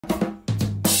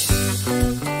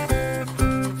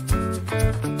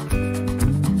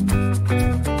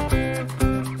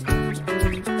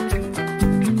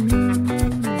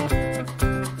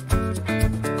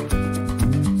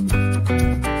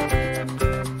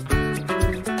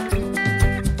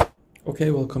Okay,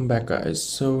 welcome back guys.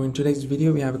 So in today's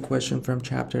video we have a question from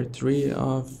chapter 3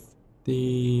 of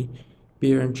the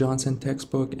Beer and Johnston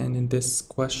textbook, and in this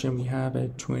question we have a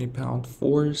 20-pound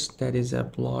force that is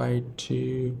applied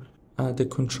to the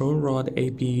control rod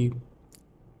AB,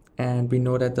 and we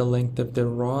know that the length of the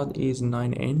rod is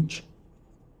 9 inch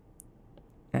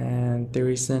and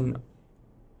there is an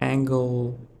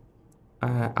angle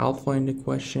alpha in the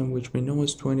question which we know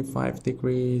is 25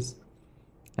 degrees.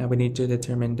 And we need to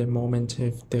determine the moment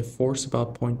of the force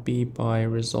about point B by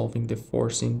resolving the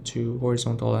force into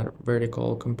horizontal and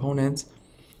vertical components.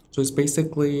 So it's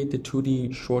basically the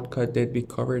 2D shortcut that we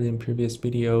covered in previous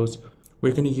videos.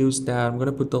 We're going to use that. I'm going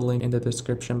to put the link in the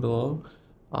description below.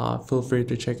 Feel free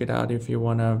to check it out if you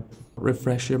want to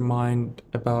refresh your mind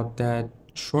about that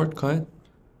shortcut.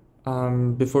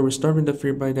 Before we start with the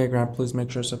free body diagram, please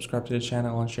make sure to subscribe to the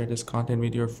channel and share this content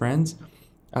with your friends.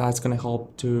 It's going to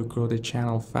help to grow the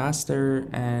channel faster,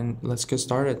 and let's get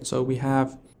started. So we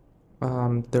have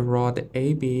the rod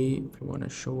AB, if you want to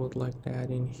show it like that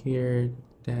in here,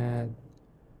 that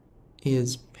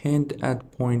is pinned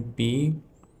at point B.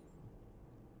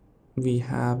 We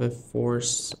have a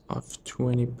force of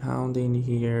 20 pound in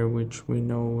here, which we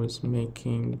know is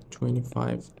making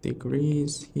 25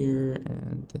 degrees here,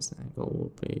 and this angle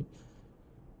will be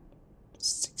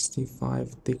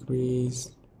 65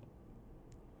 degrees.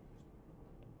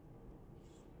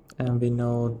 And we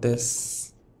know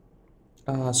this,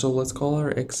 so let's call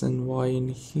our x and y in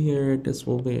here. This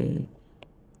will be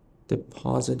the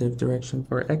positive direction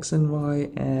for x and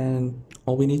y, and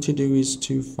all we need to do is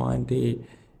to find the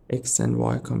x and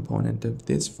y component of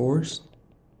this force.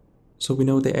 So we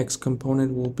know the x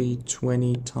component will be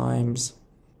 20 times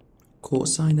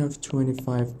cosine of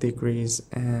 25 degrees,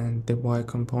 and the y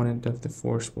component of the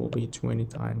force will be 20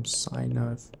 times sine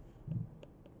of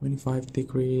 25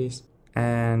 degrees.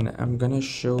 And I'm gonna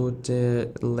show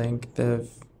the length of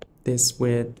this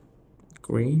with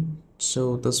green.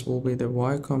 So this will be the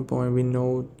y component. We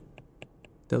know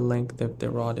the length of the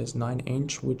rod is 9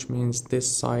 inch, which means this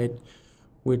side,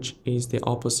 which is the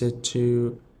opposite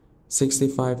to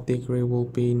 65 degree, will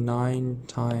be 9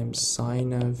 times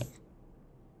sine of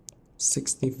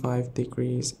 65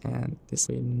 degrees, and this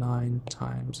will be 9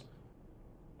 times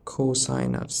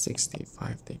cosine of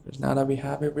 65 degrees. Now that we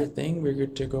have everything, we're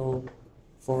good to go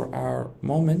for our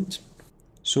moment.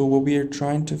 So what we are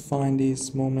trying to find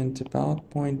is moment about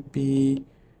point B,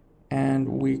 and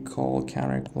we call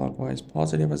counterclockwise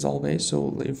positive as always.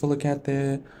 So if we look at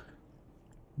the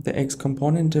x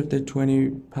component of the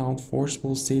 20-pound force,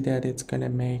 we'll see that it's going to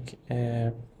make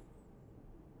a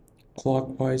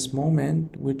clockwise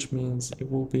moment, which means it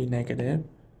will be negative.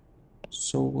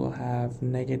 So we'll have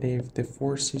negative, the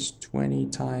force is 20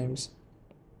 times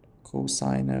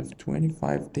cosine of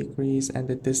 25 degrees, and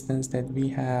the distance that we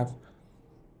have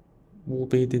will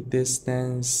be the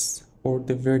distance, or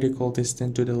the vertical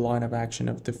distance, to the line of action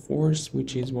of the force,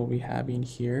 which is what we have in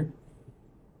here.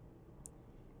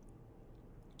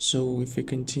 So if we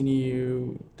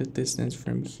continue the distance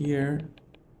from here,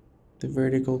 the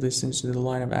vertical distance to the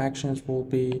line of actions will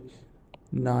be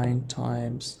 9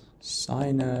 times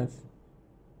sine of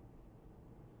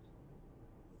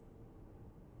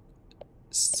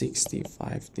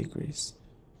 65 degrees.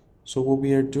 So what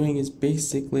we are doing is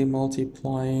basically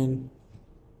multiplying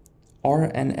R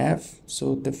and F.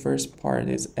 So the first part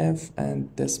is F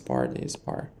and this part is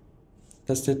R.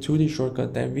 That's the 2D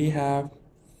shortcut that we have.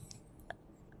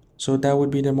 So that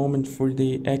would be the moment for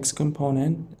the x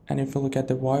component, and if we look at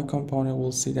the y component,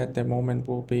 we'll see that the moment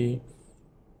will be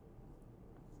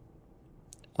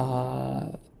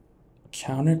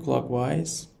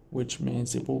counterclockwise, which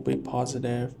means it will be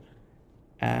positive,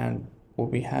 and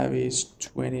what we have is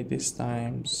 20 this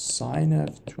time sine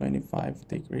of 25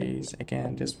 degrees.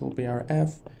 Again, this will be our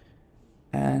F,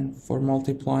 and for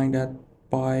multiplying that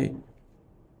by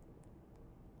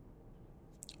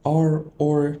R,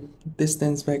 or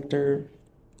distance vector,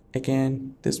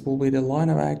 again this will be the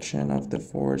line of action of the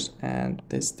force, and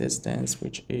this distance,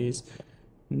 which is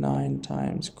 9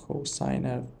 times cosine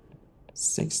of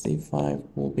 65,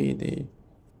 will be the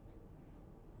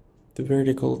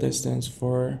vertical distance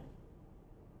for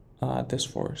this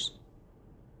force.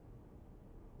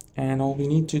 And all we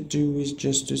need to do is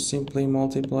just to simply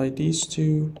multiply these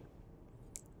two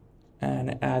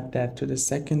and add that to the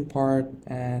second part,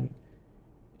 and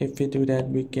if we do that,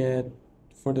 we get,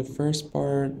 for the first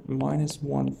part, minus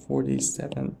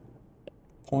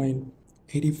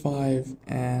 147.85,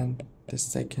 and the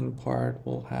second part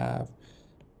will have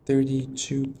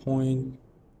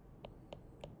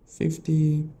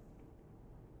 32.50,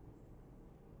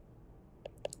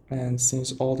 And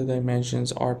since all the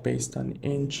dimensions are based on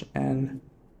inch and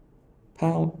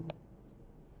pound,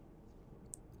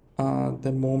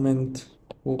 the moment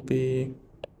will be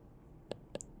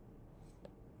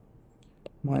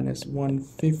minus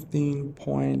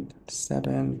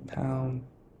 115.7 pound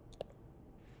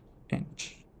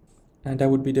inch. And that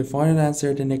would be the final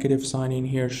answer. The negative sign in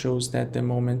here shows that the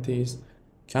moment is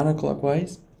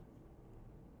counterclockwise.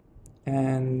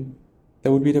 And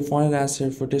that would be the final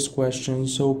answer for this question.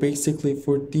 So basically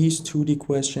for these 2D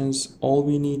questions, all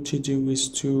we need to do is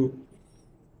to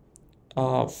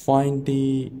find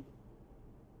the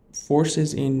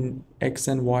forces in X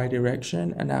and Y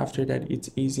direction, and after that it's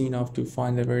easy enough to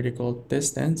find the vertical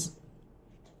distance.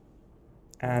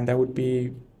 And that would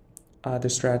be the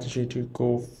strategy to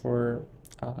go for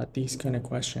these kind of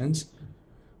questions.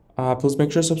 Please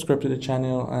make sure to subscribe to the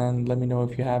channel and let me know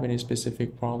if you have any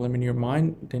specific problem in your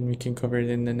mind, then we can cover it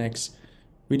in the next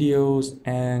videos.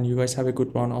 And you guys have a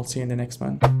good one. I'll see you in the next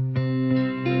one.